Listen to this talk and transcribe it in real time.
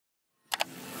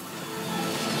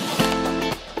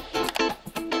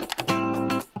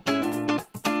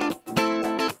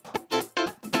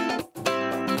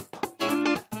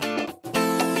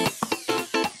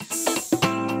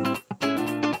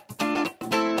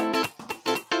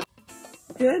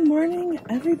Good morning,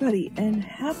 everybody, and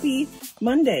happy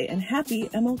Monday and happy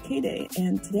MLK Day.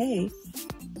 And today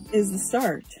is the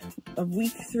start of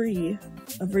week 3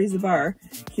 of Raise the Bar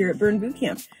here at Burn Boot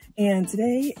Camp. And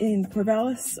today in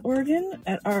Corvallis, Oregon,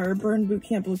 at our Burn Boot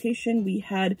Camp location, we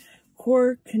had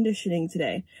core conditioning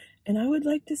today. And I would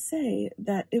like to say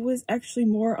that it was actually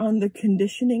more on the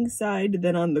conditioning side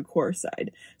than on the core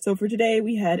side. So for today,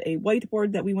 we had a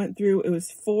whiteboard that we went through. It was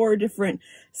 4 different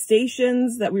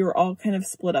stations that we were all kind of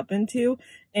split up into,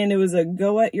 and it was a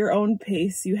go at your own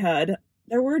pace.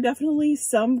 There were definitely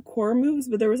some core moves,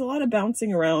 but there was a lot of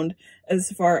bouncing around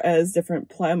as far as different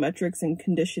plyometrics and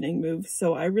conditioning moves.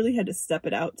 So I really had to step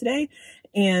it out today,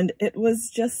 and it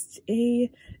was an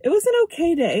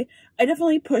okay day. I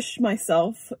definitely pushed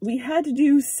myself. We had to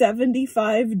do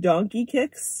 75 donkey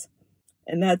kicks,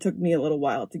 and that took me a little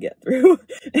while to get through.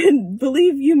 And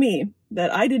believe you me,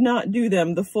 that I did not do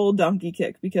them the full donkey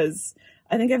kick, because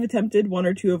I think I've attempted 1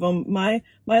 or 2 of them. My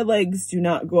legs do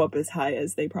not go up as high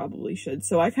as they probably should.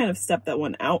 So I kind of stepped that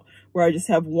one out where I just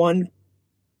have one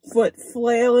foot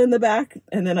flail in the back,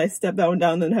 and then I step that one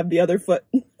down and then have the other foot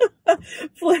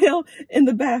flail in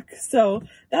the back. So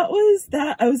that was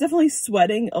that. I was definitely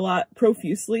sweating a lot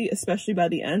profusely, especially by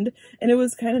the end. And it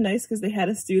was kind of nice because they had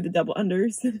us do the double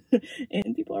unders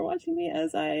and people are watching me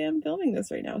as I am filming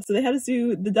this right now. So they had us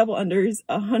do the double unders,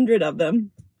 100 of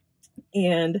them,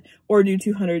 or do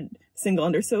 200 single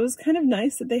unders. So it was kind of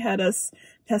nice that they had us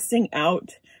testing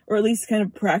out, or at least kind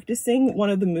of practicing one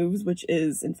of the moves, which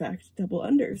is in fact double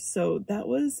unders. So that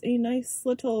was a nice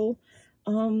little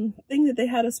thing that they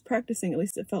had us practicing. At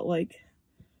least it felt like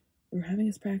they were having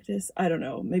us practice. I don't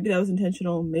know, maybe that was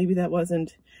intentional, maybe that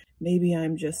wasn't. Maybe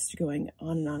I'm just going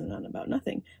on and on and on about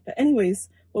nothing. But anyways,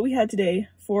 what we had today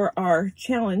for our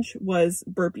challenge was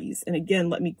burpees. And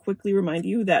again, let me quickly remind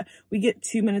you that we get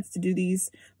 2 minutes to do these.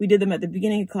 We did them at the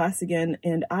beginning of class again,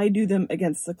 and I do them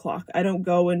against the clock. I don't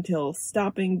go until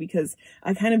stopping because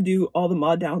I kind of do all the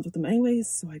mod downs with them anyways,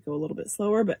 so I go a little bit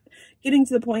slower. But getting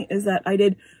to the point is that I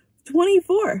did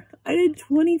 24. I did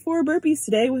 24 burpees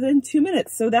today within 2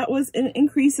 minutes. So that was an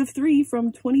increase of 3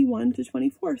 from 21 to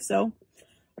 24. So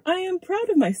I am proud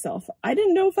of myself. I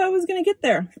didn't know if I was going to get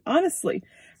there. Honestly,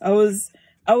 I was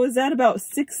at about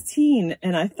 16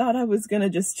 and I thought I was going to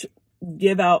just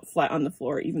give out flat on the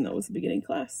floor, even though it was the beginning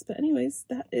class. But anyways,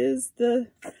 that is the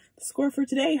score for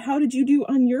today. How did you do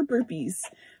on your burpees?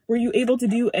 Were you able to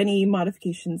do any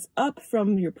modifications up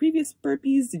from your previous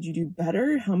burpees? Did you do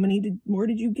better? How many more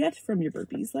did you get from your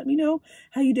burpees? Let me know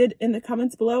how you did in the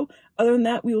comments below. Other than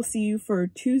that, we will see you for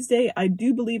Tuesday. I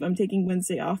do believe I'm taking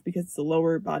Wednesday off because it's a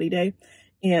lower body day.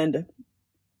 And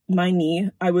my knee,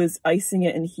 I was icing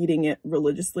it and heating it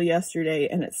religiously yesterday,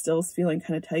 and it still is feeling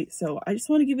kind of tight. So I just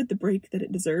want to give it the break that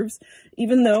it deserves.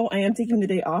 Even though I am taking the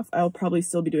day off, I'll probably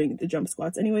still be doing the jump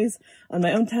squats anyways on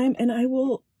my own time, and I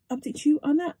will update you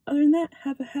on that. Other than that,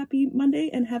 have a happy Monday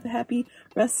and have a happy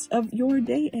rest of your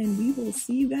day, and we will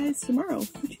see you guys tomorrow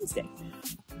for Tuesday.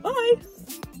 Bye!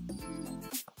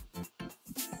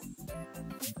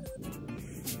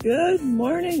 Good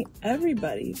morning,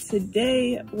 everybody.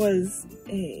 Today was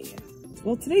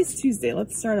today's Tuesday.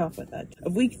 Let's start off with that.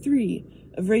 Of week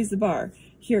 3 of Raise the Bar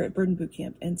here at Burn Boot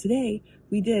Camp. And today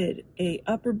we did a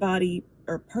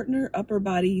partner upper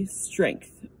body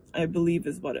strength, I believe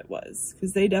is what it was,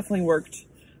 because they definitely worked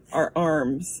our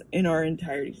arms in our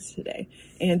entirety today.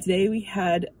 And today we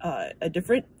had a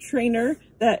different trainer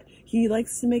that he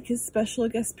likes to make his special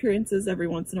guest appearances every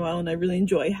once in a while, and I really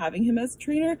enjoy having him as a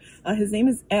trainer. His name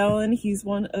is Alan. He's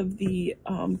one of the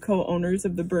co-owners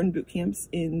of the Burn Boot Camps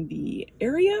in the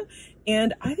area,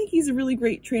 and I think he's a really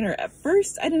great trainer. At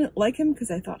first, I didn't like him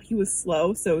because I thought he was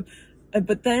slow,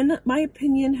 but then my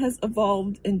opinion has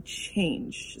evolved and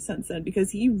changed since then,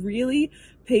 because he really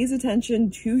pays attention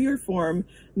to your form,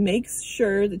 makes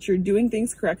sure that you're doing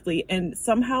things correctly, and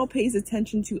somehow pays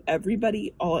attention to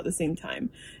everybody all at the same time.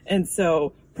 And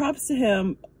so props to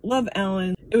him. Love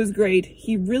Alan. It was great.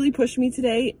 He really pushed me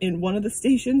today in one of the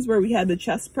stations where we had the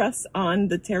chest press on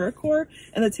the TerraCore,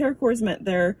 and the TerraCore is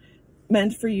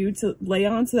meant for you to lay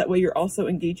on, so that way you're also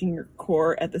engaging your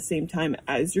core at the same time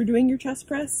as you're doing your chest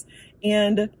press.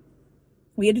 And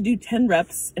we had to do 10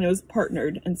 reps, and it was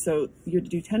partnered, and so you had to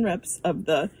do 10 reps of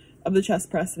the chest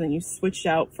press, and then you switched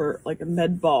out for like a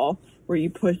med ball where you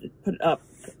put it up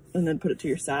and then put it to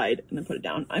your side and then put it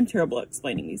down. I'm terrible at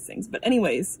explaining these things, but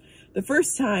anyways, the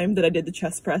first time that I did the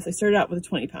chest press, I started out with the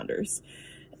 20 pounders.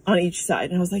 on each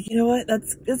side. And I was like, you know what,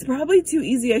 that's probably too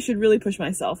easy. I should really push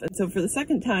myself. And so for the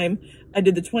second time, I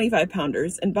did the 25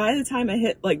 pounders. And by the time I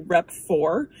hit like rep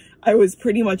 4, I was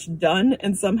pretty much done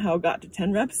and somehow got to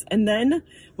 10 reps. And then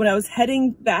when I was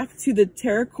heading back to the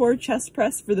TerraCore chest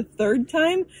press for the third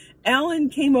time, Alan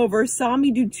came over, saw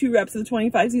me do 2 reps of the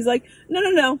 25s. He's like,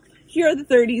 no, here are the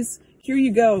 30s. Here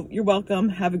you go. You're welcome.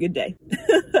 Have a good day.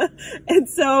 And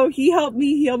so he helped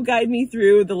guide me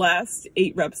through the last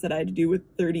 8 reps that I had to do with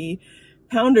 30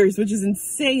 pounders, which is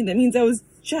insane. That means I was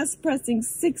chest pressing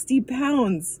 60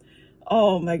 pounds.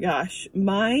 Oh my gosh.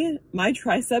 My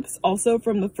triceps also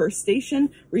from the first station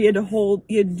where you had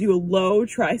to do a low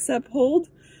tricep hold.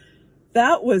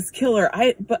 That was killer.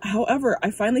 But however,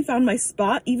 I finally found my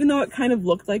spot, even though it kind of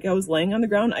looked like I was laying on the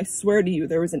ground. I swear to you,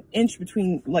 there was an inch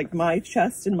between like my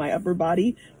chest and my upper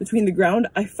body between the ground.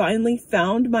 I finally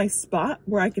found my spot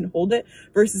where I can hold it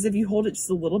versus if you hold it just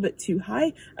a little bit too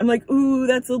high, I'm like, ooh,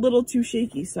 that's a little too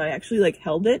shaky. So I actually like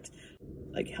held it.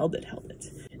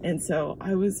 And so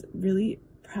I was really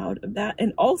proud of that.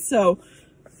 And also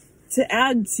to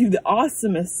add to the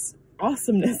awesomeness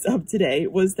of today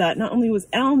was that not only was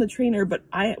Alan the trainer, but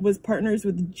I was partners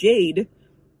with Jade,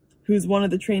 who's one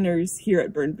of the trainers here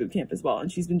at Burn Boot Camp as well.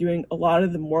 And she's been doing a lot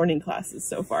of the morning classes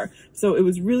so far. So it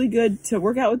was really good to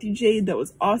work out with you, Jade. That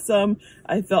was awesome.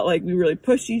 I felt like we really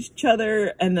pushed each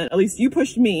other, and then at least you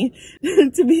pushed me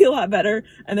to be a lot better.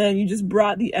 And then you just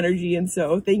brought the energy. And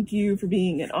so thank you for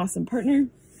being an awesome partner.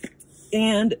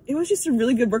 And it was just a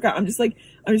really good workout. I'm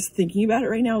just thinking about it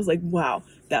right now. I was like, wow,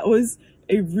 that was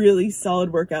a really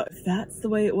solid workout. If that's the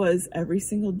way it was every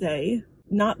single day,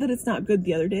 not that it's not good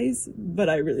the other days, but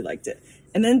I really liked it.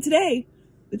 And then today,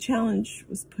 the challenge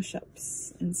was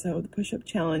push-ups. And so the push-up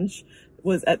challenge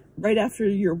was right after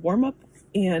your warm-up,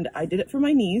 and I did it for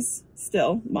my knees,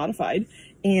 still modified.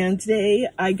 And today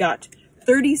I got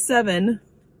 37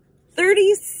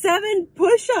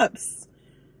 push-ups,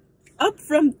 up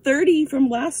from 30 from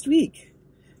last week.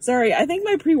 Sorry, I think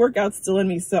my pre-workout's still in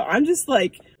me, so I'm just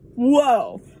like,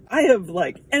 whoa, I have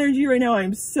like energy right now.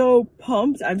 I'm so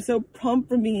pumped. I'm so pumped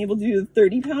from being able to do the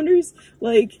 30 pounders.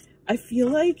 Like, I feel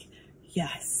like,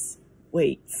 yes,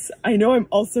 weights. I know I'm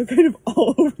also kind of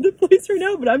all over the place right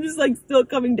now, but I'm just like still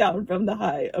coming down from the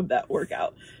high of that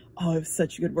workout. Oh, it was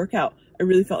such a good workout. I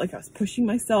really felt like I was pushing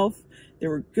myself. There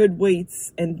were good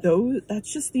weights, and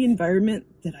that's just the environment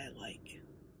that I like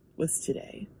was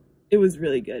today. It was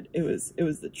really good. It was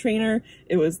the trainer,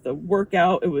 it was the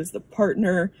workout, it was the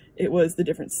partner, it was the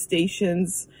different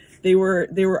stations. They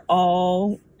were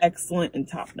all excellent and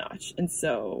top notch. And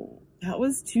so that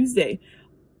was Tuesday.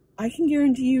 I can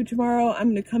guarantee you tomorrow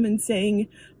I'm going to come in saying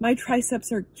my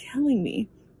triceps are killing me,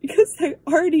 because they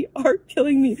already are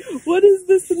killing me. What is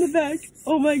this in the back?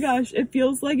 Oh my gosh, it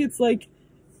feels like it's like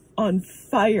on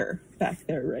fire back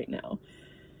there right now.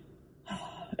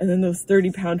 And then those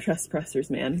 30-pound chest pressers,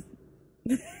 man.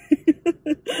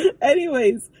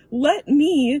 Anyways, let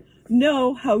me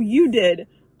know how you did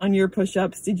on your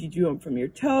push-ups. Did you do them from your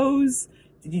toes?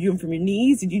 Did you do them from your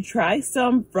knees? Did you try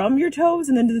some from your toes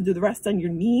and then do the rest on your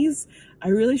knees? I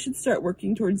really should start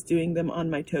working towards doing them on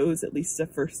my toes, at least the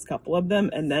first couple of them,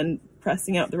 and then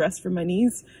pressing out the rest from my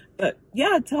knees. But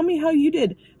yeah, tell me how you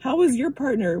did. How was your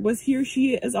partner? Was he or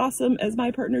she as awesome as my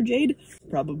partner Jade?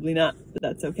 Probably not, but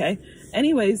that's okay.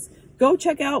 Anyways, go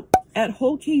check out at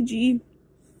Whole KG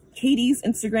Katie's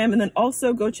Instagram, and then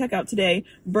also go check out today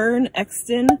Burn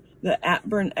Exton, the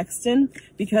 @Burn Exton,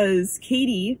 because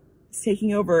Katie is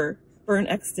taking over Burn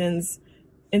Exton's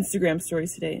Instagram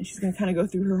stories today, and she's going to kind of go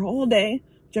through her whole day,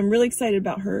 which I'm really excited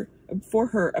about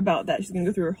about that. She's going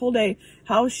to go through her whole day,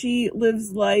 how she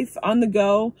lives life on the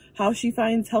go, how she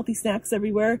finds healthy snacks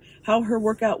everywhere, how her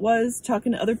workout was,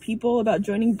 talking to other people about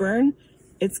joining Burn.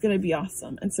 It's going to be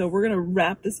awesome. And so we're going to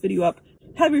wrap this video up.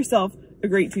 Have yourself a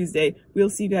great Tuesday. We'll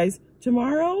see you guys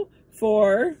tomorrow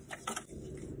for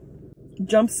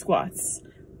jump squats.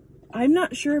 I'm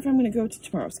not sure if I'm going to go to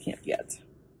tomorrow's camp yet.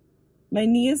 My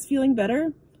knee is feeling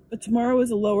better, but tomorrow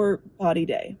is a lower body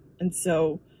day. And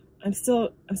so I'm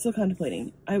still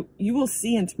contemplating. You will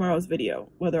see in tomorrow's video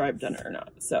whether I've done it or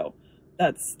not. So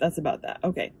that's about that.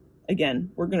 Okay.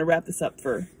 Again, we're going to wrap this up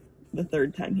for the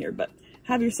third time here, but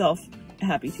have yourself a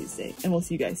happy Tuesday, and we'll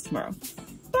see you guys tomorrow.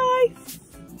 Bye.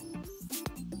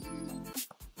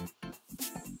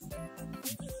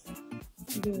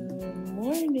 Good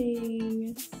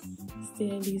morning.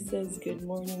 Sandy says good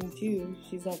morning too.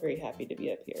 She's not very happy to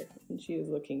be up here, and she is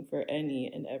looking for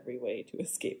any and every way to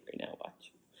escape right now.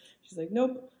 Watch. She's like,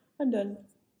 nope, I'm done.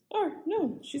 Or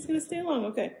no, she's gonna stay along.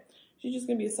 Okay. She's just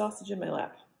gonna be a sausage in my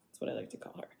lap. That's what I like to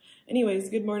call her. Anyways,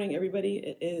 good morning, everybody.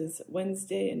 It is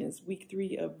Wednesday and it's week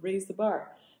 3 of Raise the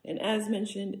Bar. And as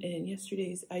mentioned in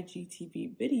yesterday's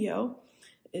IGTV video,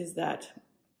 is that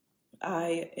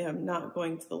I am not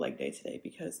going to the leg day today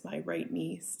because my right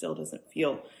knee still doesn't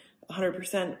feel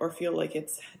 100% or feel like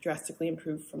it's drastically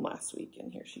improved from last week.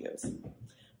 And here she goes.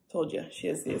 Told you, she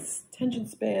has this attention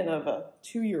span of a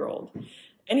 2-year-old.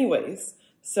 Anyways,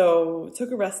 so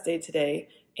took a rest day today.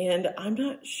 And I'm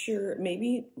not sure,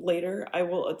 maybe later I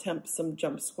will attempt some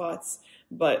jump squats,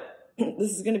 but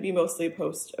this is going to be mostly a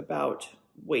post about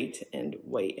weight and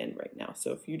weigh-in right now.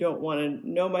 So if you don't want to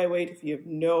know my weight, if you have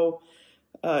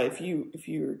if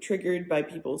you're triggered by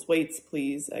people's weights,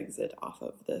 please exit off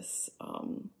of this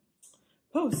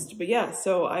post. But yeah,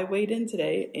 so I weighed in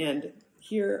today, and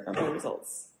here are my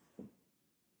results.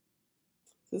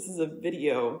 This is a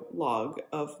video log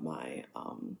of my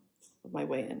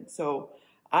weigh-in. So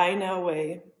I now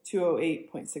weigh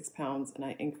 208.6 pounds, and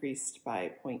I increased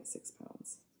by 0.6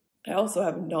 pounds. I also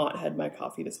have not had my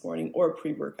coffee this morning or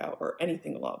pre-workout or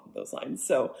anything along those lines.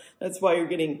 So that's why you're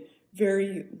getting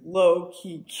very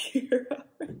low-key Kierra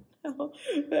right now.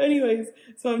 But anyways,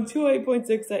 so I'm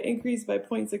 208.6. I increased by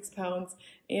 0.6 pounds,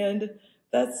 and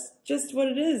that's just what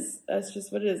it is. That's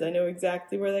just what it is. I know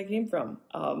exactly where that came from.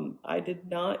 I did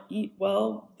not eat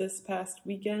well this past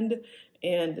weekend.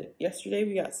 And yesterday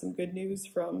we got some good news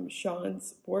from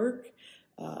Sean's work,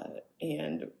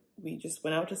 and we just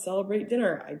went out to celebrate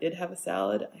dinner. I did have a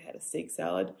salad. I had a steak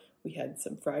salad. We had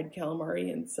some fried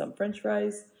calamari and some french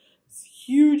fries.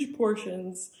 Huge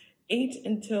portions, ate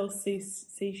until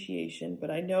satiation,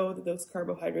 but I know that those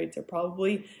carbohydrates are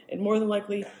probably, and more than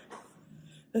likely,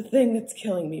 the thing that's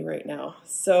killing me right now.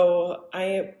 So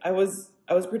I was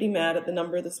pretty mad at the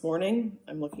number this morning.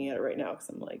 I'm looking at it right now because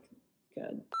I'm like,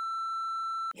 God.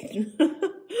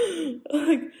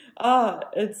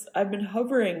 I've been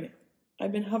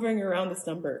hovering around this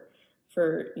number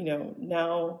for,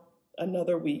 now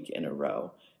another week in a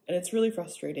row, and it's really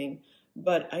frustrating.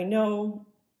 But I know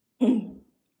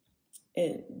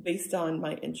based on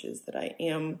my inches that I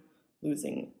am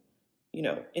losing,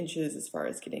 inches as far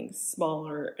as getting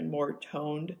smaller and more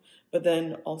toned. But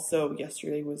then also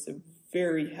yesterday was a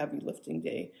very heavy lifting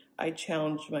day. I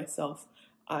challenged myself.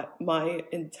 My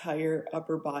entire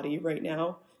upper body right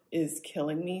now is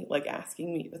killing me, like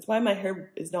asking me. That's why my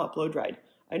hair is not blow dried.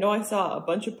 I know I saw a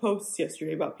bunch of posts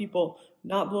yesterday about people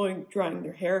not drying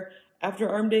their hair after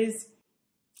arm days.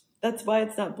 That's why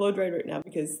it's not blow dried right now,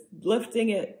 because lifting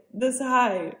it this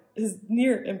high is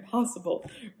near impossible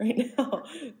right now.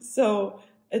 So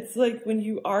it's like when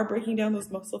you are breaking down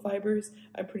those muscle fibers,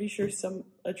 I'm pretty sure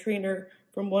a trainer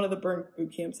from one of the burn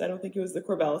boot camps, I don't think it was the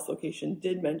Corvallis location,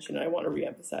 did mention, and I want to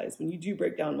reemphasize, when you do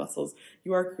break down muscles,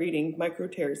 you are creating micro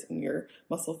tears in your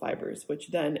muscle fibers,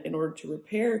 which then, in order to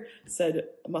repair said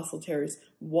muscle tears,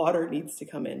 water needs to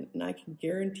come in. And I can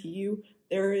guarantee you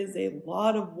there is a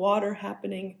lot of water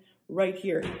happening right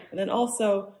here. And then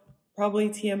also, probably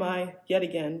TMI yet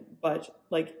again, but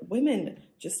like women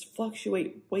just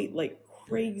fluctuate weight like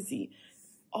crazy,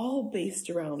 all based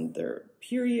around their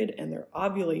period and their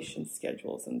ovulation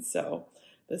schedules. And so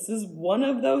this is one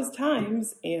of those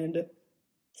times, and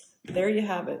there you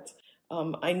have it.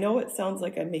 I know it sounds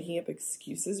like I'm making up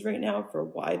excuses right now for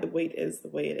why the weight is the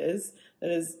way it is.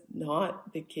 That is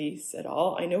not the case at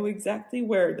all. I know exactly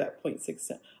where that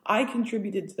 0.6, I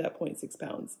contributed to that 0.6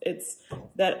 pounds. It's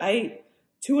that I ate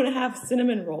 2.5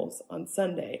 cinnamon rolls on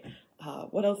Sunday.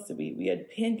 What else did we had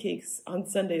pancakes on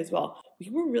Sunday as well. We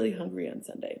were really hungry on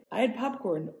Sunday. I had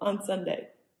popcorn on Sunday.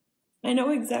 I know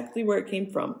exactly where it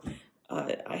came from.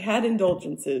 I had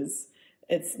indulgences.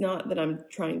 It's not that I'm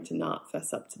trying to not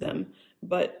fess up to them,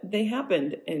 but they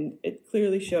happened, and it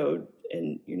clearly showed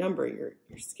in your number. Your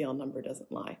scale number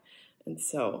doesn't lie. And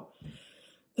so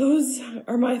those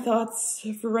are my thoughts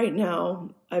for right now.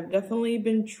 I've definitely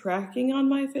been tracking on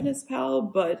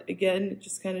MyFitnessPal, but again,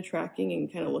 just kind of tracking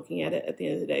and kind of looking at it at the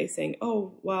end of the day saying,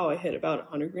 oh, wow, I hit about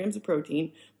 100 grams of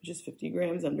protein, which is 50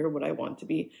 grams under what I want to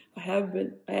be. I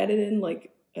added in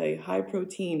like a high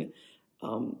protein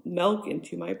milk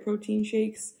into my protein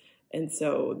shakes, and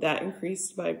so that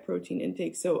increased my protein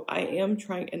intake. So I am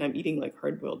trying, and I'm eating like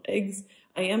hard-boiled eggs.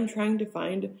 I am trying to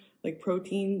find like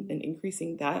protein and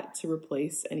increasing that to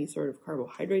replace any sort of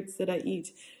carbohydrates that I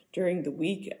eat during the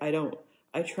week. I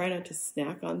try not to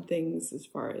snack on things as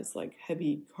far as like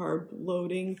heavy carb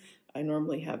loading. I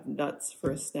normally have nuts for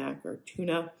a snack or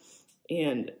tuna,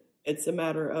 and it's a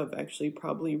matter of actually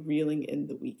probably reeling in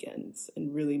the weekends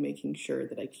and really making sure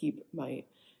that I keep my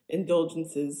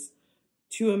indulgences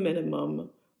to a minimum,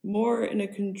 more in a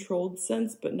controlled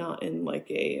sense, but not in like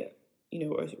a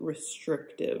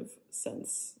restrictive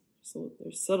sense So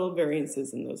there's subtle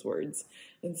variances in those words.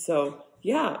 And so,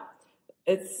 yeah,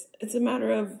 it's a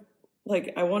matter of,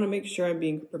 like, I want to make sure I'm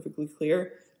being perfectly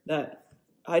clear that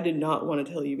I did not want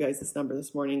to tell you guys this number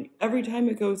this morning. Every time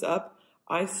it goes up,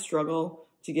 I struggle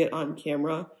to get on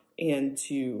camera and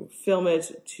to film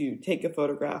it, to take a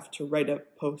photograph, to write a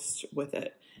post with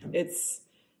it. It's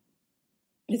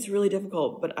really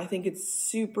difficult, but I think it's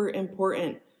super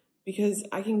important because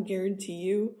I can guarantee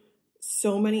you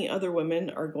so many other women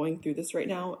are going through this right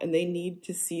now, and they need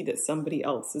to see that somebody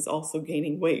else is also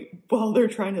gaining weight while they're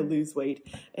trying to lose weight.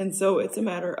 And so it's a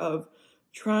matter of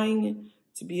trying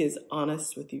to be as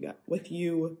honest with you guys, with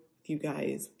you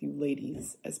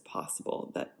ladies as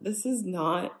possible, that this is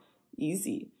not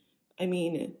easy. I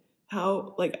mean,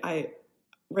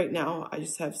 right now, I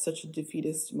just have such a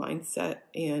defeatist mindset,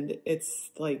 and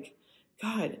it's like,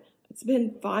 God, it's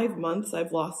been 5 months.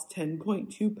 I've lost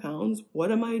 10.2 pounds. What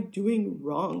am I doing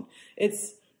wrong?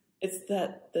 It's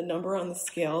that the number on the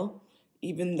scale,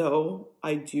 even though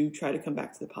I do try to come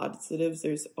back to the positives,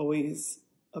 there's always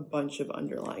a bunch of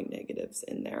underlying negatives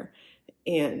in there.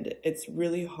 And it's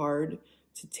really hard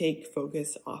to take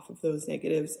focus off of those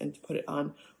negatives and to put it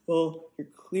on, well, you're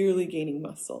clearly gaining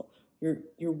muscle.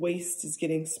 Your waist is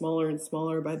getting smaller and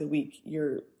smaller by the week.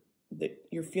 You're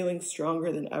feeling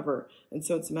stronger than ever. And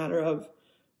so it's a matter of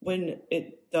when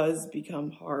it does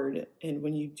become hard and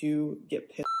when you do get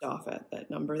pissed off at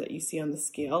that number that you see on the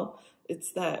scale,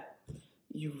 it's that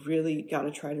you really got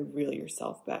to try to reel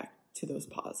yourself back to those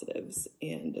positives.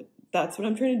 And that's what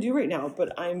I'm trying to do right now.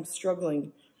 But I'm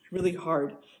struggling really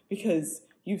hard because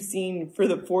you've seen for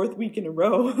the 4th week in a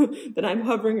row that I'm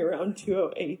hovering around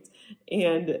 208.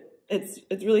 And it's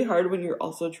really hard when you're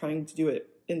also trying to do it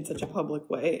in such a public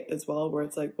way as well, where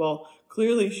it's like, well,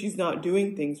 clearly she's not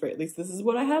doing things right. At least this is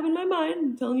what I have in my mind.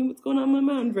 I'm telling you what's going on in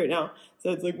my mind right now.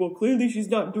 So it's like, well, clearly she's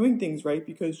not doing things right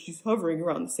because she's hovering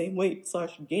around the same weight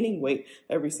 / gaining weight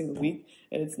every single week.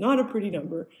 And it's not a pretty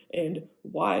number. And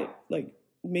why, like,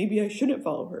 maybe I shouldn't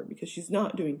follow her because she's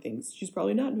not doing things. She's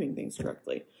probably not doing things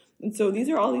correctly. And so these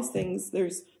are all these things.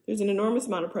 There's an enormous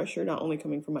amount of pressure, not only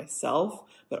coming from myself,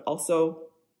 but also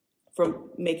from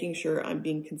making sure I'm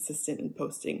being consistent in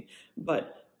posting.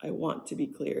 But I want to be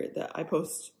clear that I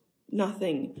post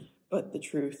nothing but the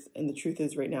truth. And the truth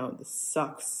is right now, this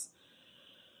sucks.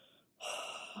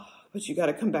 But you got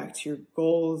to come back to your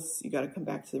goals. You got to come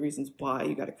back to the reasons why.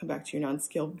 You got to come back to your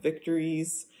non-scale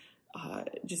victories.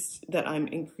 Just that I'm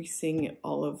increasing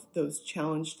all of those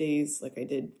challenge days. Like I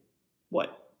did,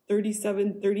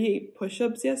 38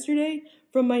 push-ups yesterday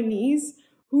from my knees.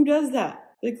 Who does that?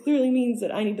 That clearly means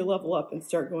that I need to level up and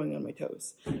start going on my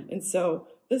toes. And so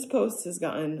this post has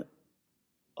gotten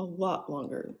a lot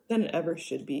longer than it ever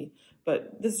should be.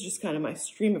 But this is just kind of my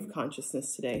stream of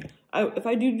consciousness today. If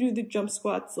I do the jump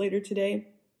squats later today,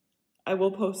 I will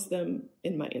post them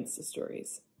in my Insta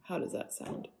stories. How does that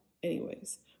sound?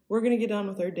 Anyways, we're going to get on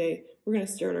with our day. We're going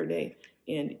to start our day.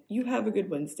 And you have a good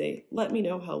Wednesday. Let me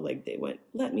know how leg day went.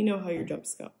 Let me know how your jump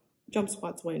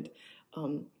squats went.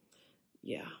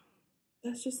 Yeah.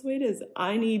 That's just the way it is.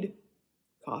 I need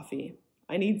coffee.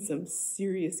 I need some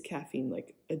serious caffeine,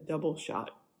 like a double shot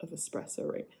of espresso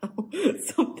right now.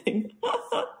 Something.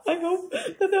 I hope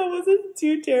that wasn't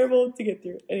too terrible to get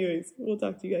through. Anyways, we'll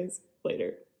talk to you guys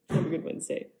later. Have a good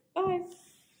Wednesday. Bye.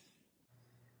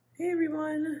 Hey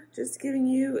everyone, just giving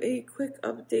you a quick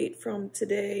update from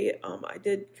today. I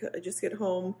did just get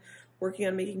home, working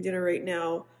on making dinner right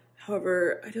now.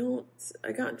 However, I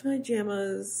got into my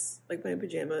pajamas, my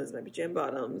pajama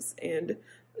bottoms, and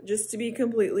just to be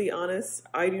completely honest,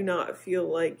 I do not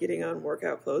feel like getting on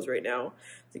workout clothes right now,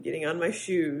 to getting on my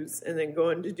shoes and then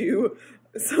going to do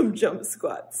some jump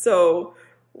squats. So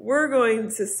we're going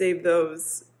to save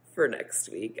those for next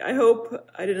week. I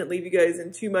hope I didn't leave you guys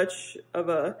in too much of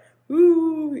a,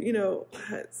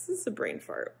 this is a brain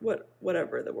fart,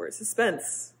 whatever the word,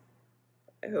 suspense.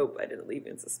 I hope I didn't leave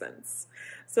you in suspense.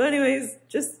 So anyways,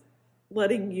 just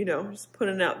letting you know, just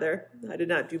putting it out there. I did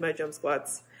not do my jump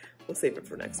squats. We'll save it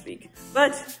for next week.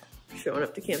 But showing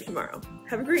up to camp tomorrow.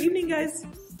 Have a great evening, guys.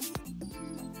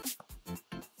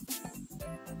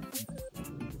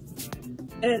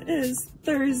 It is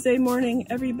Thursday morning,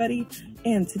 everybody.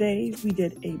 And today we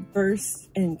did a burst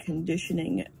and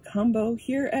conditioning combo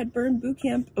here at Burn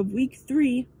Bootcamp of week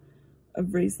 3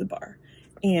 of Raise the Bar.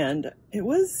 And it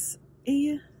was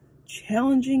a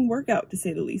challenging workout, to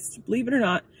say the least. Believe it or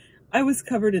not, I was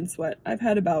covered in sweat. I've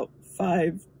had about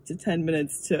 5 to 10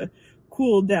 minutes to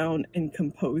cool down and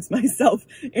compose myself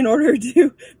in order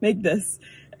to make this.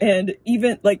 And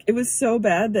even, it was so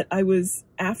bad that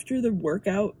after the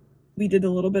workout, we did a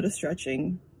little bit of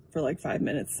stretching for like 5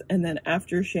 minutes. And then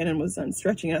after Shannon was done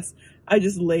stretching us, I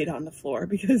just laid on the floor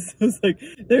because I was like,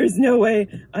 there's no way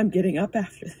I'm getting up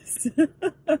after this.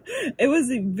 It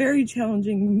was a very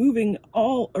challenging moving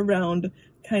all around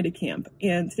kind of camp.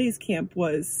 And today's camp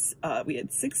was, we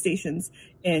had 6 stations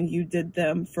and you did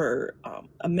them for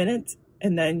a minute,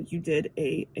 and then you did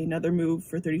another move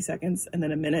for 30 seconds and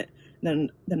then a minute, then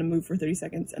a move for 30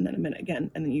 seconds and then a minute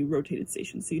again, and then you rotated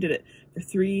stations. So you did it for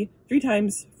three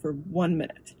times for 1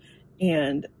 minute.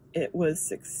 And it was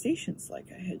 6 stations,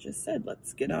 like I had just said.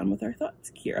 Let's get on with our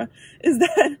thoughts, Kierra. Is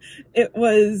that it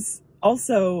was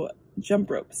also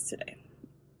jump ropes today.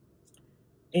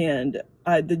 And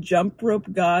the jump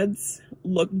rope gods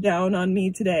looked down on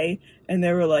me today and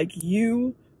they were like,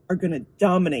 you are going to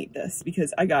dominate this,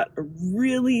 because I got a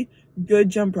really good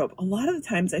jump rope. A lot of the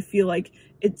times I feel like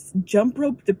it's jump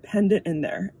rope dependent in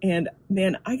there. And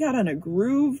man, I got on a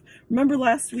groove. Remember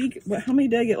last week? How many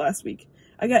did I get last week?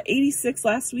 I got 86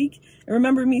 last week. And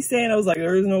remember me saying, I was like,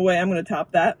 there is no way I'm going to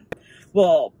top that.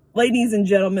 Well, ladies and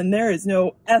gentlemen, there is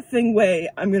no effing way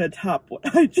I'm going to top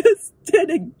what I just did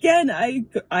again.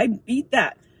 I beat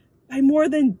that by more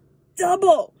than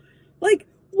double. Like,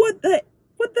 what the heck?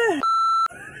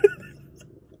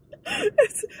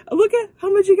 Look at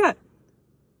how much you got.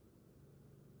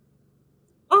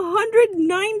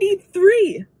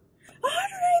 193.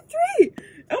 193.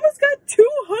 I almost got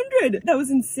 200. That was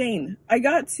insane. I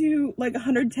got to like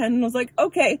 110 and I was like,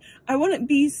 okay, I wouldn't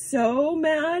be so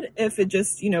mad if it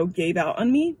just, gave out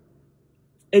on me.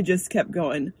 It just kept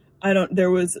going.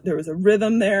 There was a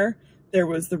rhythm there. There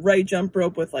was the right jump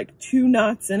rope with like 2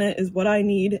 knots in it is what I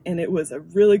need. And it was a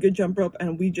really good jump rope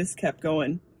and we just kept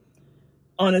going.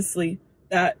 Honestly,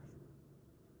 that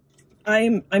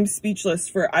I'm speechless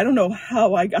for, I don't know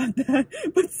how I got that,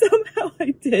 but somehow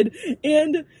I did.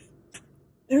 And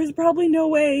there's probably no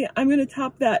way I'm going to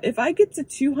top that. If I get to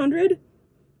 200,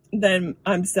 then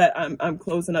I'm set. I'm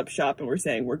closing up shop and we're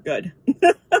saying we're good.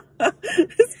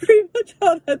 That's pretty much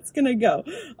how that's going to go.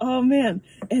 Oh man.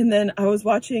 And then I was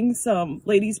watching some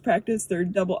ladies practice their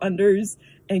double unders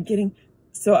and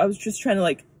so I was just trying to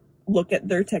like look at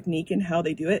their technique and how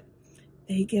they do it.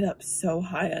 They get up so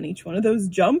high on each one of those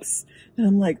jumps. And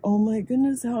I'm like, oh my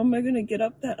goodness, how am I going to get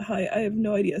up that high? I have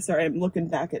no idea. Sorry, I'm looking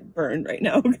back at Burn right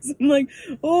now because I'm like,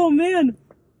 oh man,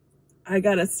 I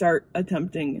got to start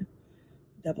attempting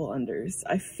double unders.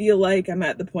 I feel like I'm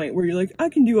at the point where you're like, I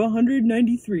can do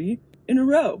 193 in a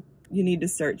row. You need to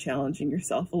start challenging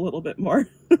yourself a little bit more.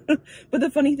 But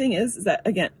the funny thing is that,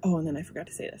 again, oh, and then I forgot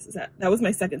to say this, is that was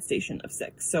my second station of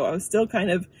 6. So I was still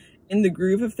kind of in the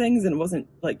groove of things and wasn't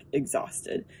like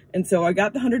exhausted. And so I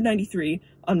got the 193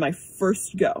 on my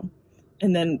first go.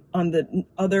 And then on the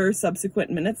other subsequent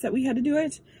minutes that we had to do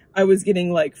it, I was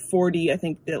getting like 40. I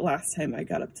think the last time I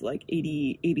got up to like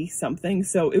 80 something.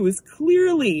 So it was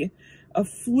clearly a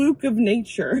fluke of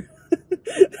nature.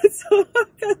 So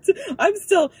I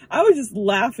was just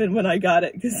laughing when I got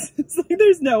it because it's like,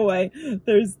 there's no way.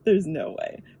 There's no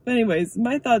way. But anyways,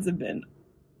 my thoughts have been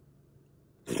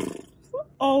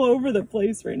all over the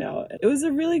place right now. It was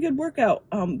a really good workout.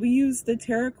 We used the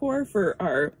TerraCore for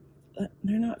our,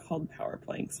 they're not called power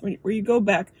planks, where you go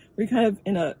back, where you're kind of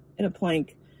in a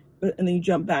plank, and then you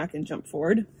jump back and jump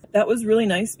forward. That was really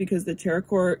nice because the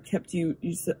TerraCore kept you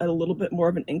at a little bit more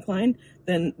of an incline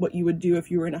than what you would do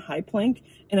if you were in a high plank.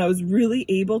 And I was really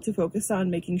able to focus on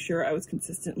making sure I was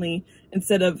consistently,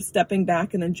 instead of stepping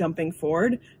back and then jumping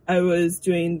forward, I was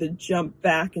doing the jump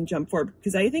back and jump forward.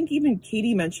 Because I think even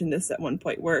Katie mentioned this at one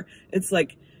point, where it's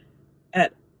like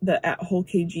at Whole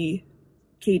KG,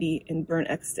 Katie in Burn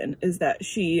Exton, is that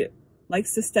she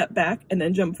likes to step back and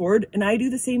then jump forward. And I do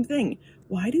the same thing.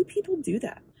 Why do people do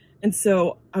that? And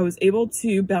so I was able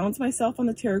to balance myself on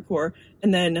the TerraCore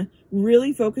and then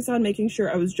really focus on making sure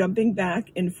I was jumping back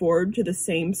and forward to the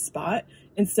same spot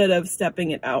instead of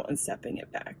stepping it out and stepping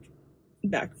it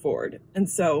back forward. And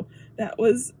so that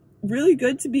was really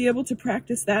good to be able to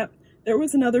practice that. There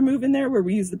was another move in there where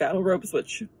we used the battle ropes,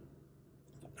 which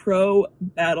pro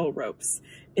battle ropes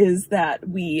is that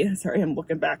sorry, I'm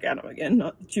looking back at them again,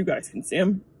 not that you guys can see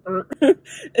them,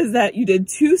 is that you did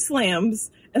 2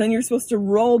 slams and then you're supposed to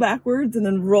roll backwards and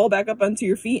then roll back up onto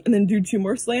your feet and then do 2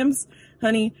 more slams.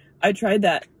 Honey, I tried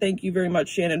that. Thank you very much,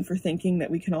 Shannon, for thinking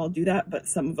that we can all do that, but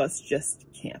some of us just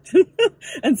can't.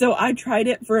 And so I tried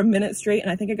it for a minute straight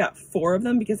and I think I got 4 of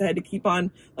them because I had to keep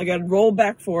on, like I'd roll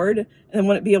back forward and then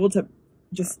wouldn't be able to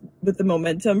just with the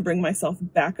momentum bring myself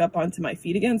back up onto my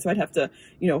feet again. So I'd have to,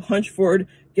 hunch forward,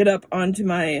 get up onto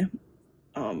my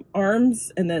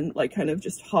arms and then like kind of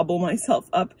just hobble myself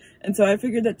up. And so I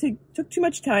figured that took too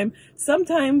much time.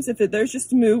 Sometimes if there's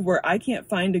just a move where I can't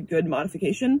find a good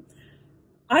modification,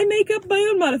 I make up my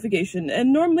own modification,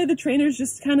 and normally the trainers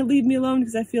just kind of leave me alone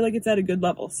because I feel like it's at a good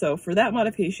level. So for that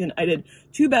modification, I did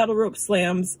 2 battle rope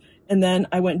slams, and then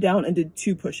I went down and did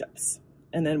 2 push-ups.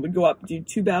 And then would go up, do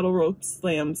 2 battle rope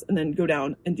slams, and then go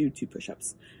down and do 2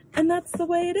 push-ups. And that's the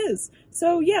way it is.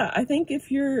 So yeah, I think if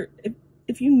you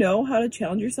know how to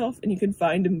challenge yourself and you can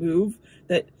find a move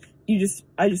that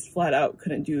I just flat out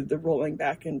couldn't do the rolling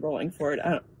back and rolling forward.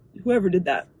 Whoever did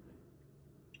that,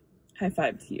 high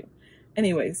five to you.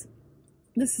 Anyways,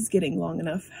 this is getting long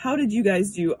enough. How did you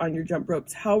guys do on your jump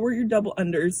ropes? How were your double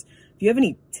unders? Do you have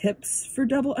any tips for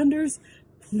double unders?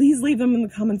 Please leave them in the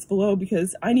comments below,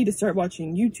 because I need to start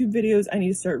watching YouTube videos. I need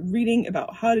to start reading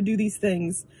about how to do these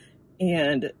things.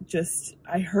 And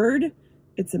I heard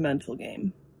it's a mental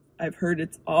game. I've heard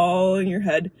it's all in your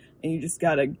head and you just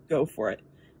gotta go for it.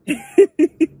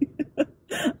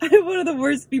 I'm one of the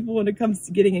worst people when it comes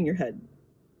to getting in your head.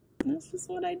 That's just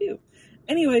what I do.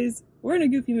 Anyways, we're in a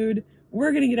goofy mood.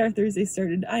 We're gonna get our Thursday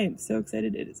started. I am so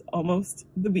excited. It is almost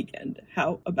the weekend.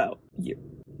 How about you?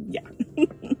 Yeah.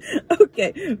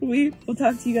 Okay, we will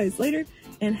talk to you guys later,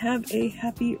 and have a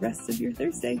happy rest of your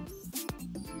Thursday.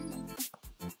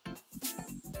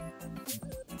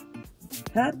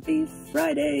 Happy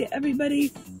Friday,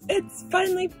 everybody. It's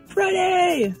finally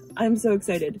Friday. I'm so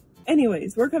excited.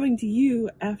 Anyways, we're coming to you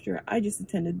after I just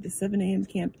attended the 7 a.m.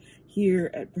 camp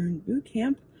here at Burn Boot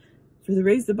Camp for the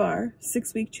Raise the Bar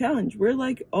 6-week challenge. We're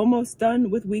like almost done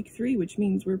with week 3, which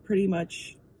means we're pretty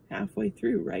much halfway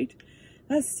through, right?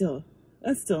 That still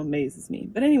amazes me.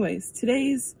 But anyways,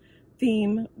 today's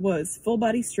theme was full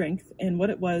body strength, and what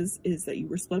it was is that you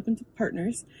were split up into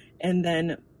partners, and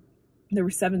then there were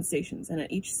 7 stations, and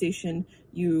at each station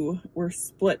you were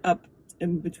split up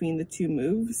in between the 2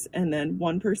 moves, and then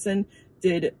one person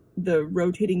did the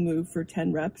rotating move for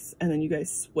 10 reps, and then you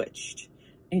guys switched,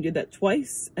 and you did that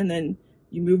twice, and then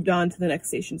you moved on to the next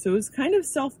station. So it was kind of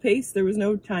self-paced. There was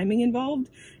no timing involved.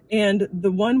 And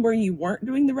the one where you weren't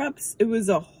doing the reps, it was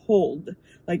a hold.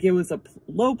 Like, it was a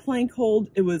low plank hold.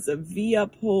 It was a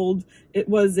V-up hold. It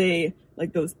was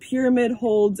like those pyramid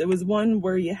holds. It was one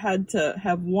where you had to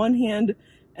have one hand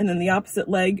and then the opposite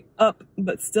leg up,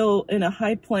 but still in a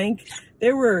high plank.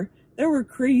 There were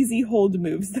crazy hold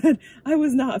moves that I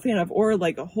was not a fan of, or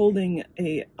like holding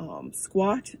a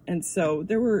squat. And so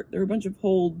there were a bunch of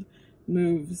hold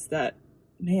moves that,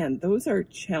 man, those are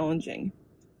challenging.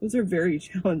 Those are very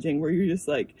challenging, where you're just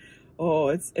like, oh,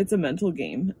 it's a mental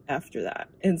game after that.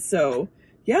 And so,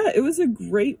 yeah, it was a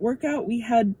great workout. We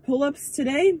had pull-ups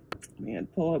today.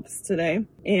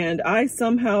 And I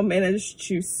somehow managed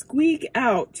to squeak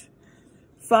out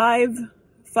 5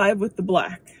 with the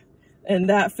black. And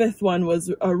that 5th one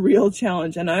was a real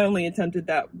challenge, and I only attempted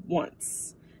that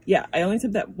once. Yeah, I only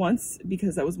attempted that once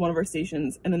because that was one of our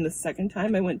stations. And then the second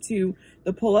time I went to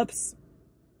the pull-ups,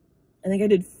 I think I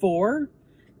did 4.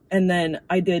 And then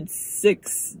I did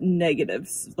 6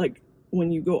 negatives, like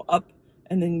when you go up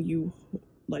and then you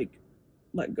like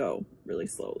let go really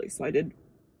slowly. So I did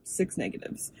 6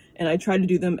 negatives, and I tried to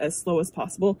do them as slow as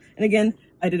possible. And again,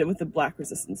 I did it with the black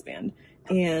resistance band.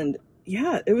 And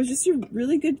yeah, it was just a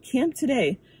really good camp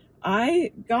today.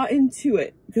 I got into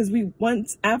it because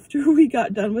after we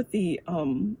got done with the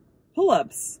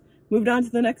pull-ups, moved on to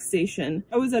the next station.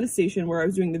 I was at a station where I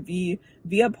was doing the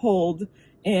V-up hold.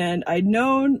 And I'd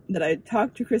known that I'd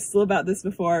talked to Crystal about this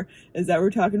before, is that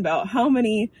we're talking about how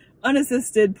many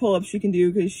unassisted pull-ups she can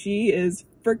do, because she is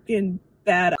freaking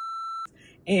badass.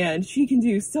 And she can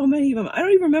do so many of them. I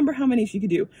don't even remember how many she could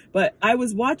do, but I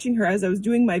was watching her as I was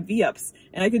doing my V-ups,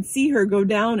 and I could see her go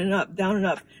down and up, down and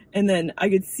up. And then I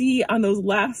could see on those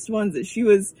last ones that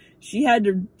she had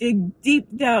to dig deep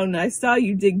down. And I saw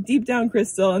you dig deep down,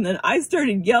 Crystal. And then I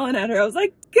started yelling at her. I was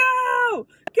like, go!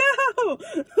 Go!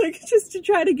 Like, just to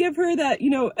try to give her that,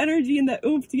 energy and that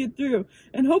oomph to get through.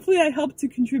 And hopefully I helped to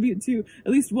contribute to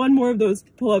at least one more of those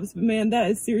pull-ups. But man,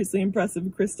 that is seriously impressive,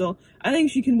 Crystal. I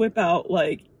think she can whip out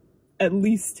like at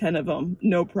least 10 of them,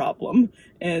 no problem.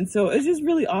 And so it's just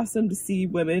really awesome to see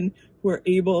women who are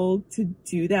able to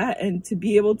do that, and to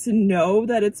be able to know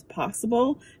that it's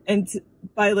possible, and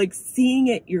by like seeing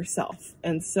it yourself.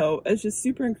 And so it's just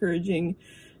super encouraging,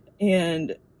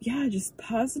 and yeah, just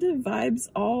positive vibes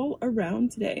all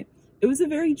around today. It was a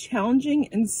very challenging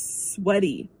and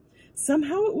sweaty.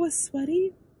 Somehow it was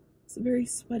sweaty. It's very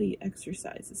sweaty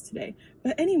exercises today.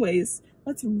 But anyways,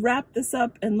 let's wrap this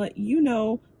up and let you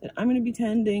know that I'm going to be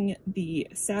attending the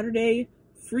Saturday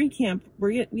free camp.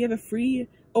 We have a free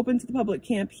open to the public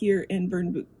camp here in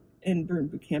Burn Boot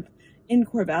Camp in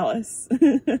Corvallis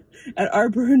at our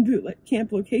Burn Boot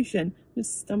Camp location. I'm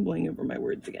just stumbling over my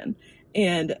words again.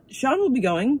 And Sean will be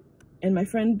going, and my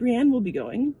friend Brienne will be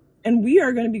going, And we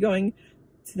are going to be going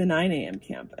to the 9 a.m.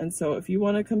 camp. And so if you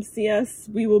want to come see us,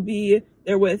 we will be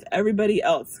there with everybody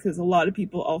else because a lot of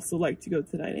people also like to go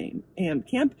to the 9 a.m.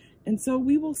 camp. And so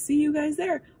we will see you guys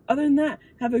there. Other than that,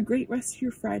 have a great rest of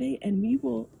your Friday, and we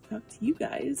will talk to you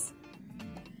guys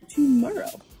tomorrow.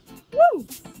 Woo!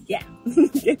 Yeah.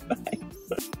 Okay, bye.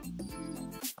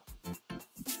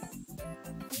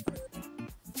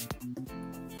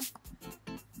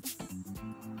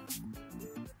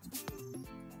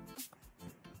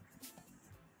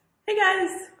 Hey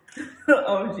guys!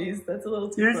 Oh geez, that's a little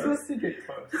too close. You're supposed to get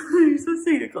close. You're supposed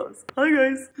to get close. Hi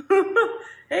guys.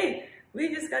 Hey,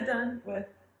 we just got done with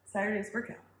Saturday's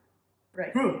workout.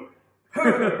 Right.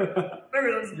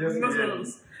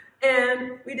 Yes,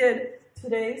 and we did,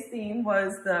 today's theme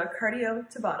was the cardio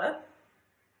Tabata,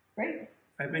 right?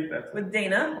 I think that's With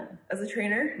Dana as a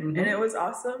trainer, Mhm. and it was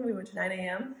awesome. We went to 9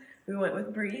 a.m. We went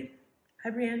with Bree.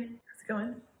 Hi Brienne, how's it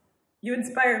going? You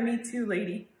inspire me too,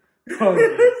 lady. Oh,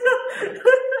 yes.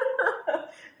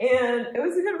 And it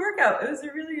was a good workout. It was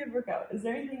a really good workout. Is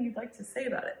there anything you'd like to say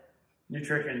about it?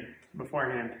 Nutrition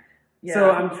beforehand. Yeah.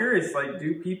 So I'm curious, like,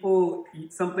 do people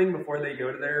eat something before they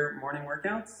go to their morning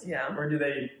workouts? Yeah. Or do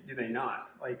they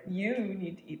not? Like, You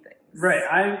need to eat things. right.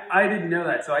 I didn't know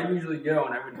that. So I usually go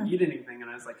and I wouldn't eat anything, and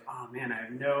I was like, oh man, I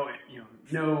have no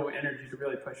energy to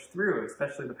really push through,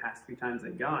 especially the past few times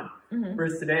I've gone. Mm-hmm.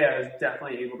 Whereas today I was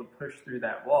definitely able to push through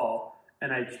that wall,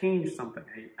 and I changed something.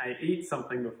 I ate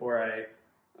something before I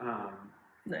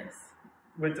Nice.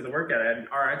 went to the workout. I had an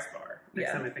RX bar. Next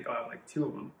Yeah. time I think I'll have like 2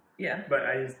 of them. Yeah. But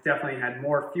I just definitely had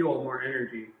more fuel, more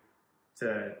energy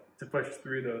to push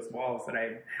through those walls that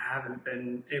I haven't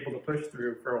been able to push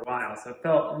through for a while. So it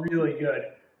felt really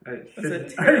good. I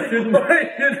shouldn't. I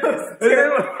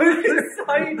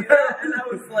saw you do that, and I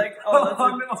was like,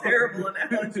 "Oh, that's a terrible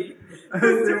analogy."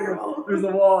 Terrible. There's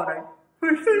a wall, and I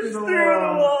pushed through the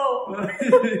wall.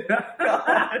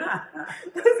 God,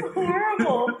 that's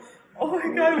horrible. Oh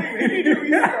my God, we need to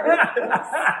restart this.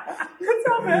 That's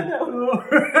how bad that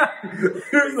was.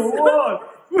 There's a wall.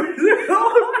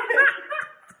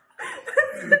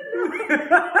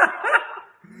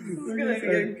 This is gonna be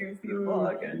a goofy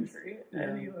vlog entry.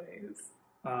 Anyways.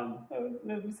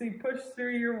 So you push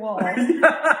through your wall by eating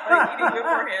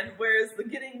beforehand, whereas the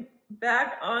getting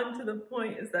back onto the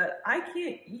point is that I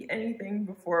can't eat anything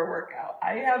before a workout.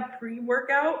 I have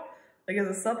pre-workout, like as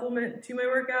a supplement to my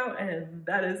workout, and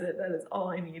that is it. That is all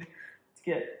I need to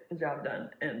get the job done.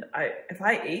 And if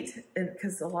I ate, and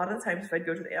because a lot of the times if I'd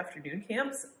go to the afternoon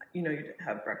camps, you'd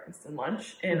have breakfast and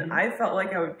lunch, and I felt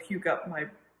like I would puke up my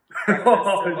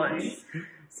breakfast and lunch.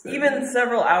 Even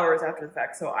several hours after the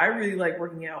fact. So I really like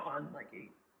working out on like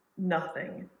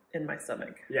nothing in my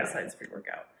stomach besides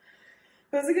pre-workout.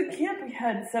 It was a good camp. We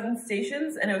had 7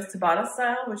 stations, and it was Tabata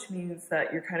style, which means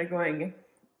that you're kind of going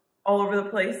all over the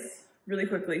place really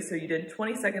quickly. So you did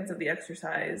 20 seconds of the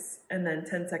exercise and then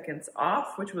 10 seconds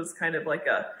off, which was kind of like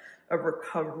a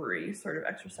recovery sort of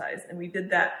exercise. And we did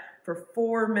that for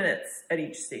 4 minutes at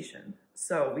each station.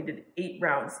 So we did 8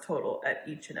 rounds total at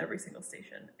each and every single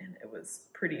station, and it was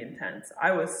pretty intense.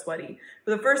 I was sweaty.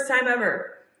 For the first time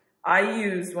ever, I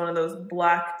used one of those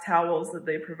black towels that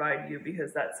they provide you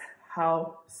because that's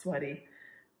how sweaty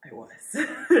I was.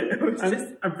 It was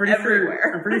just I'm pretty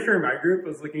everywhere. I'm pretty sure my group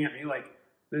was looking at me like,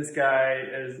 this guy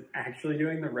is actually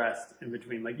doing the rest in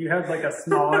between. Like, you have like a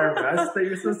smaller rest that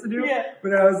you're supposed to do. Yeah.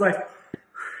 But I was like,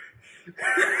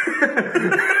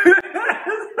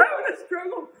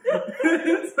 struggle.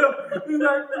 So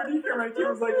I'm pretty sure my team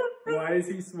was like, why is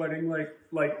he sweating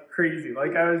like crazy?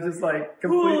 Like, I was just like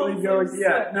completely Pools going, of yeah,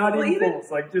 sweat. not Well, even even-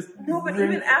 pools, like just No, but rinsing.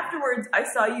 even afterwards, I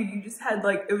saw you just had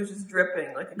like, it was just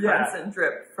dripping, like a Yeah. constant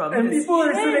drip from And his people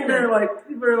are chin. sitting there like,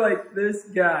 this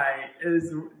guy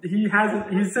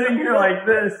he's sitting here like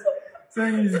this,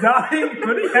 saying he's dying,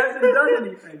 but he hasn't done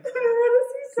anything. What has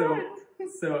he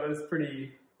said? So it was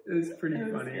pretty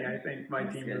funny. good. I think my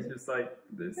team was just like,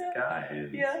 this Yeah. guy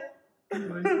is Yeah.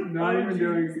 like, not Oh, even geez.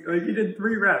 doing, like, he did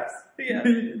 3 reps. Yeah.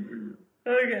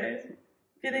 Okay.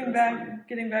 Getting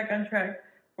back on track.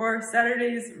 For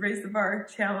Saturday's Raise the Bar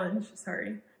challenge,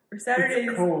 For Saturday's,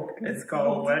 It's cold. It's It's all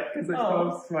cold. wet because I Oh. still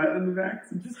have sweat in the back,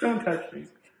 so just don't touch me.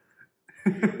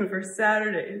 For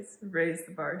Saturday's Raise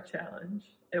the Bar challenge,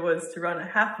 it was to run a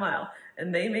half mile,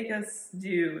 and they make us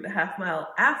do the half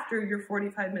mile after your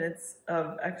 45 minutes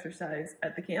of exercise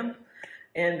at the camp.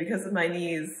 And because of my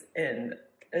knees,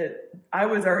 I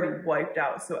was already wiped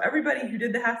out. So everybody who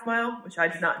did the half mile, which I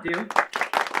did not do,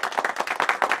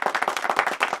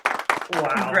 Wow.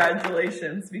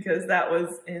 congratulations, because that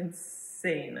was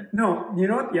insane. No, you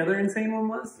know what the other insane one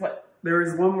was? What? There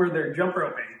was one where they're jump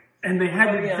roping. and they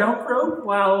had to jump rope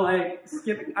while like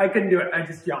skipping. I couldn't do it. I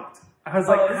just jumped. I was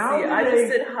like, how? See, I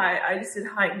just did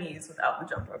high knees without the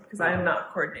jump rope because I am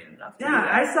not coordinated enough. To do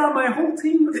that. I saw my whole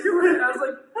team was doing it. I was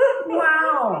like,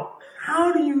 wow.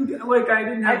 How do you like? I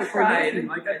didn't have the coordination.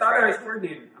 Like I thought I was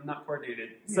coordinated. I'm not coordinated,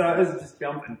 so I was just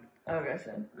jumping. Oh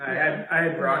gotcha. I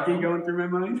had Rocky going through my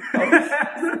mind.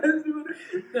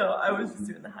 No, I was just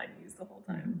doing the high knees the whole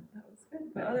time. That was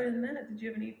good. But other than that, did you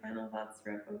have any final thoughts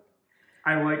to wrap up?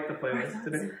 I liked the playlist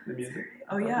today. The music.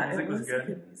 Oh yeah, the music it was good.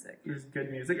 Good music. It was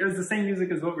good music. It was the same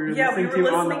music as what we were listening to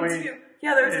on the way.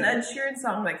 Yeah, there was an Ed Sheeran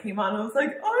song that came on. I was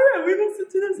like, oh yeah, we listened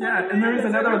to this. Yeah, and there was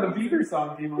another one, the Bieber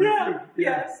song came on too.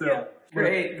 Yeah.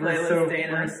 Great playlist,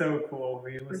 Dana. We're so cool.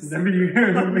 We listen to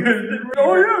Bieber.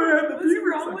 Oh yeah, we had the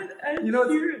Bieber song. With Ed Sheeran?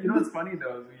 You know what's funny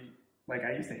though is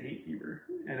I used to hate Bieber,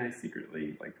 and I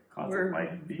secretly constantly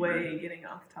like Bieber. We're way getting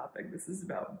off topic. This is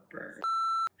about burn.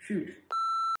 Shoot.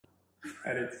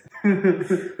 Edits. This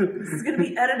is going to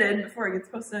be edited before it gets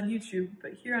posted on YouTube,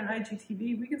 but here on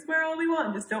IGTV, we can swear all we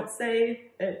want. Just don't say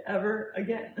it ever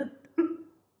again.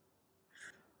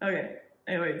 Okay.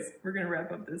 Anyways, we're going to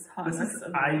wrap up this hot mess. This is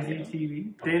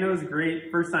IGTV. Dana was great.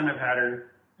 First time I've had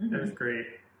her. It was great.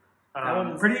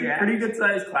 Pretty good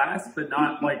sized class, but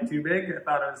not too big. I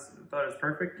thought it was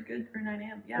perfect. Good for 9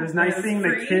 a.m. Yeah. It was nice seeing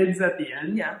the kids at the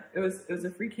end. Yeah, it was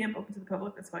a free camp open to the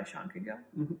public. That's why Sean could go.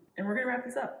 And we're gonna wrap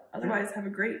this up. Otherwise, have a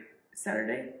great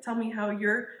Saturday. Tell me how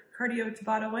your cardio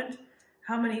Tabata went.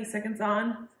 How many seconds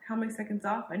on? How many seconds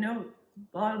off? I know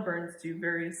a lot of burns do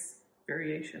various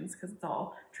variations because it's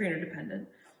all trainer dependent.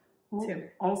 Too.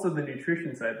 Also the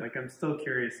nutrition side, I'm still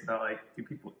curious about do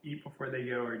people eat before they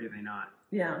go or do they not?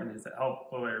 Yeah. And is it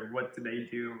helpful or what do they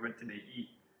do or what do they eat?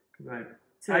 Because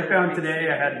I found today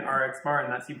I had an RX bar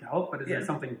and that seemed to help, but is there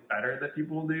something better that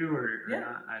people do or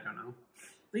not? I don't know.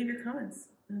 Leave your comments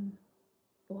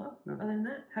below. No. Other than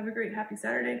that, have a great happy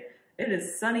Saturday. It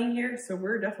is sunny here, so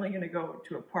we're definitely going to go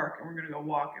to a park and we're going to go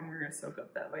walk and we're going to soak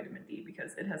up that vitamin D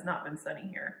because it has not been sunny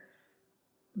here.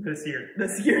 This year,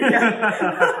 yeah.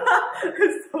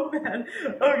 It's so bad.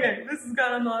 Okay, this has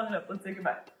gone on long enough. Let's say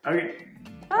goodbye. Okay.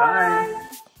 Bye.